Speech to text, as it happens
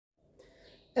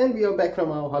And we are back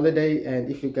from our holiday, and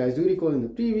if you guys do recall, in the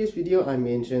previous video I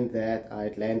mentioned that I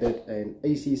had landed an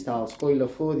AC style spoiler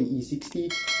for the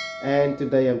E60, and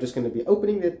today I'm just going to be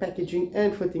opening that packaging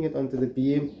and fitting it onto the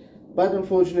BM. But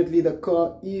unfortunately the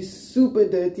car is super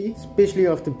dirty, especially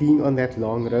after being on that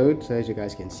long road. So as you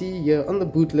guys can see here on the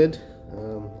boot lid,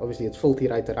 obviously it's filthy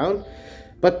right around,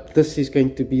 but this is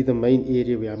going to be the main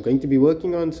area where I'm going to be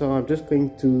working on. So I'm just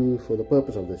going to, for the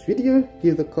purpose of this video,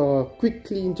 give the car a quick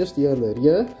clean just here on the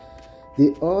rear.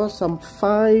 There are some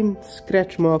fine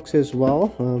scratch marks as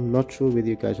well. I'm not sure whether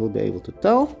you guys will be able to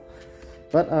tell,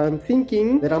 but I'm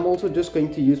thinking that I'm also just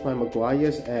going to use my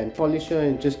Meguiar's and polisher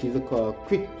and just give the car a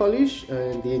quick polish,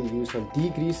 and then use some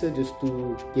degreaser just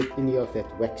to get any of that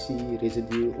waxy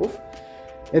residue off.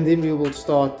 And then we will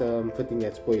start fitting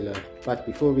that spoiler. But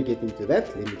before we get into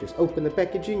that, let me just open the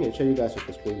packaging and show you guys what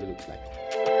the spoiler looks like.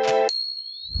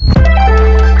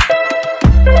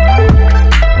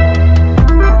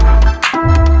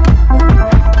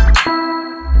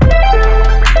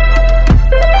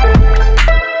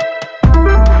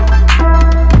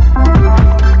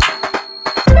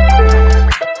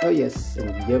 Oh yes,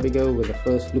 and here we go with the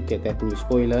first look at that new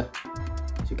spoiler.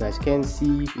 As you guys can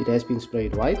see, it has been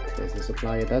sprayed white, as the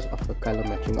supplier does offer color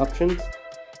matching options,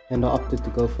 and I opted to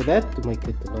go for that to make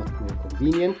it a lot more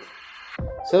convenient.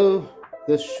 So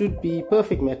this should be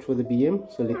perfect match for the BM.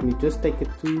 So let me just take it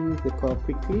to the car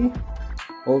quickly,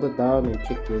 hold it down and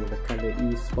check whether the color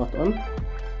is spot on.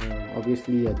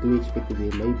 Obviously I do expect that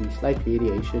there may be slight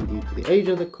variation due to the age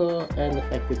of the car and the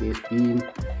fact that there's been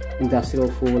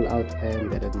industrial fallout and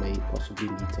that it may possibly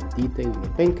need some detailing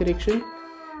and paint correction.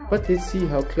 But let's see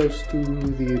how close to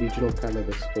the original color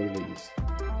the spoiler is.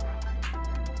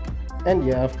 And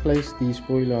yeah, I've placed the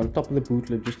spoiler on top of the boot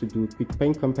lid just to do a quick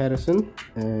paint comparison,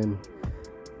 and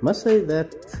must say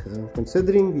that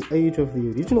considering the age of the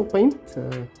original paint,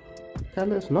 the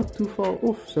color is not too far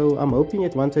off. So I'm hoping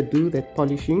that once I do that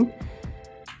polishing,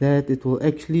 that it will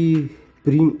actually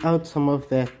bring out some of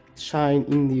that shine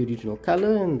in the original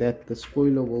color and that the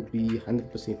spoiler will be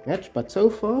 100% matched. But so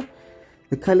far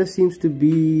the color seems to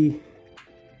be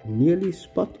nearly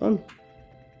spot on.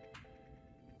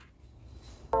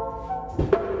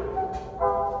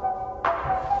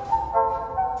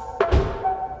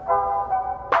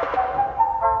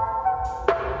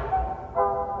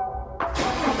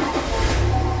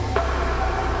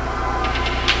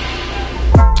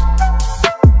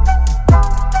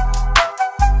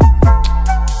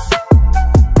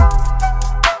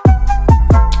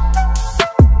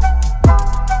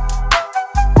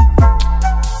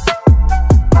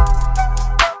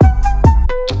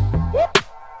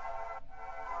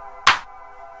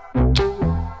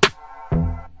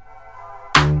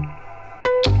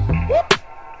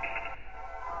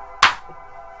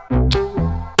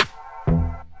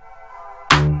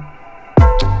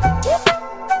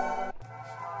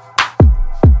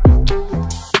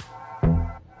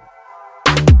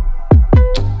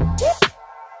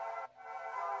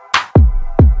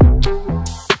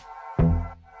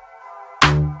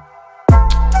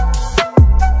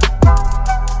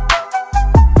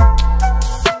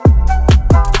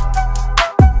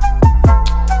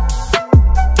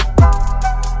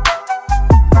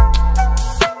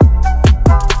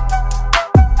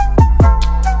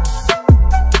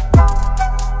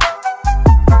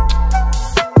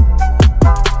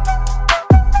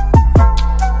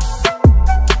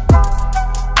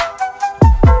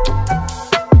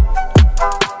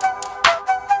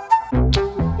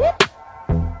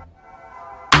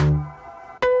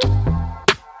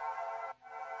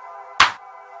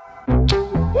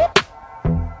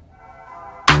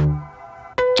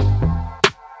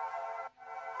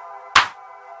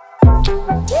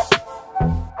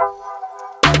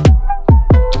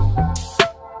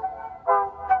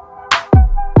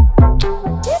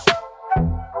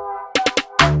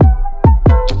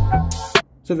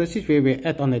 So this is where we're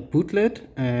at on that boot lid,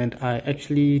 and I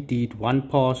actually did one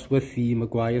pass with the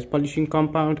Meguiar's polishing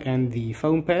compound and the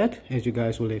foam pad, as you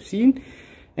guys will have seen.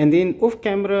 And then off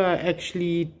camera I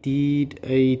actually did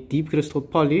a deep crystal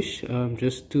polish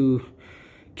just to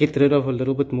get rid of a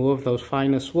little bit more of those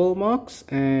finer swirl marks.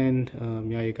 And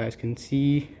yeah, you guys can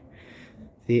see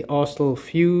there are still a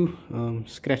few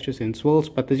scratches and swirls,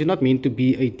 but this is not meant to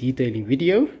be a detailing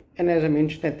video. And as I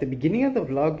mentioned at the beginning of the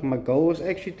vlog, my goal was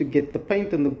actually to get the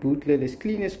paint on the boot lid as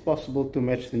clean as possible to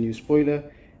match the new spoiler,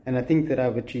 and I think that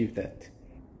I've achieved that.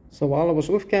 So while I was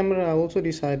off camera, I also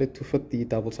decided to fit the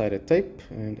double-sided tape,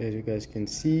 and as you guys can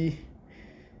see,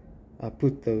 I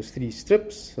put those 3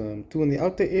 strips, 2 on the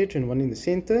outer edge and 1 in the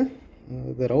center.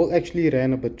 The roll actually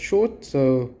ran a bit short,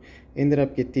 so ended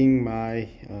up getting my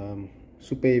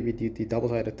super heavy duty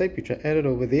double-sided tape, which I added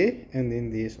over there, and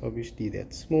then there's obviously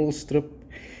that small strip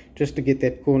just to get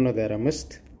that corner that I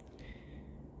missed.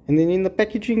 And then in the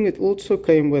packaging it also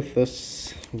came with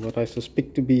this, what I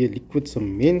suspect to be a liquid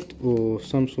cement or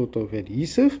some sort of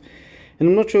adhesive, and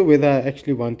I'm not sure whether I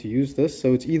actually want to use this,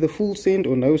 so it's either full send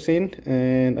or no send,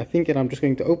 and I think that I'm just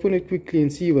going to open it quickly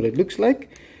and see what it looks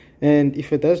like. And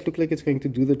if it does look like it's going to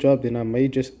do the job, then I may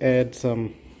just add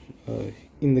some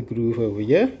in the groove over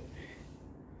here,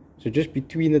 so just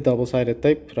between the double-sided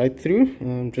tape right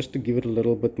through, just to give it a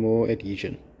little bit more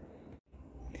adhesion.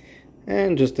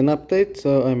 And just an update,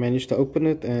 so I managed to open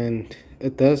it, and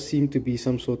it does seem to be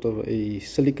some sort of a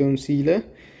silicone sealer.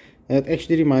 It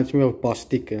actually reminds me of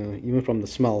Bostik, even from the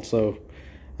smell, so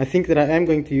I think that I am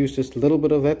going to use just a little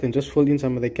bit of that and just fill in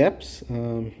some of the gaps,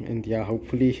 and yeah,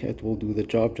 hopefully it will do the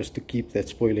job just to keep that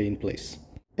spoiler in place.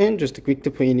 And just a quick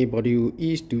tip for anybody who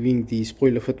is doing the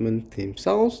spoiler fitment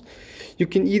themselves, you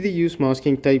can either use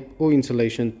masking tape or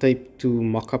insulation tape to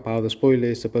mock up how the spoiler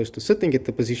is supposed to sit and get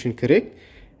the position correct.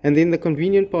 And then the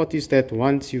convenient part is that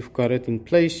once you've got it in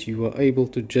place, you are able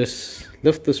to just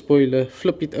lift the spoiler,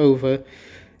 flip it over,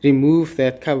 remove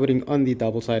that covering on the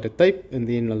double-sided tape, and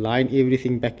then align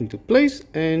everything back into place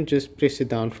and just press it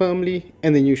down firmly,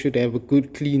 and then you should have a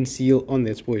good clean seal on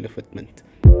that spoiler fitment.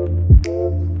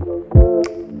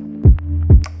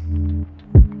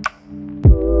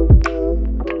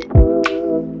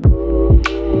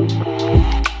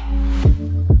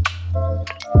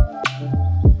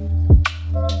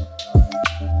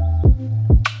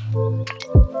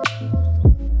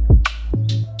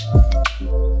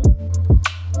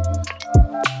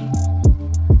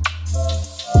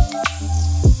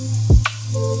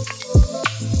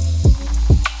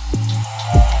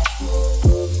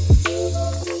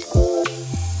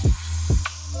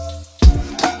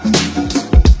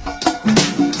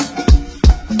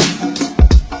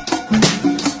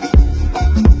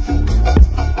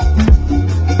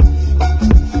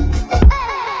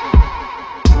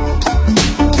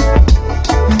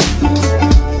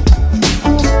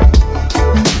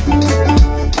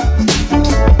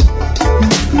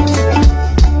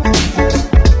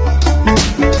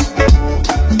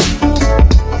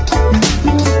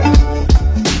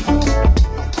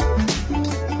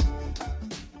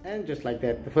 Just like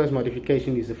that, the first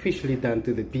modification is officially done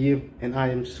to the BM, and I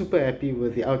am super happy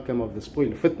with the outcome of the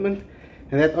spoiler fitment.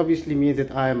 And that obviously means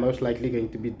that I am most likely going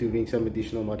to be doing some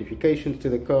additional modifications to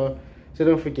the car. So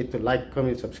don't forget to like,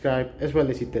 comment, subscribe, as well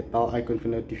as hit that bell icon for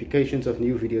notifications of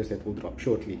new videos that will drop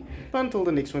shortly. But until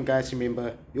the next one, guys,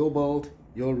 remember, you're bold,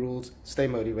 your rules, stay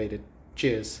motivated.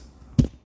 Cheers.